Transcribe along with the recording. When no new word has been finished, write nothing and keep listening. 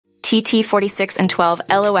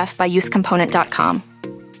TT46N12LOF by usecomponent.com.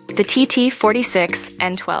 The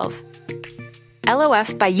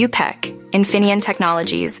TT46N12LOF by Eupec, Infineon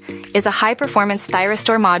Technologies, is a high-performance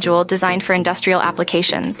thyristor module designed for industrial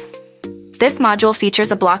applications. This module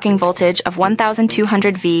features a blocking voltage of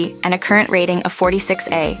 1200 V and a current rating of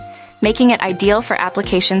 46A, making it ideal for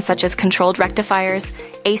applications such as controlled rectifiers,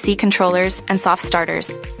 AC controllers, and soft starters.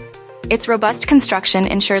 Its robust construction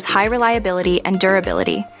ensures high reliability and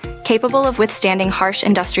durability, capable of withstanding harsh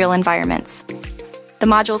industrial environments. The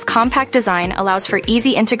module's compact design allows for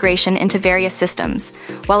easy integration into various systems,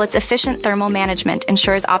 while its efficient thermal management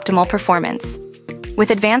ensures optimal performance. With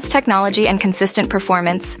advanced technology and consistent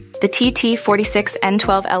performance, the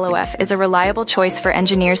TT46N12LOF is a reliable choice for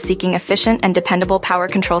engineers seeking efficient and dependable power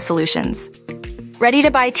control solutions. Ready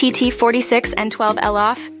to buy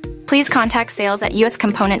TT46N12LOF? Please contact sales at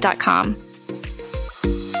uscomponent.com.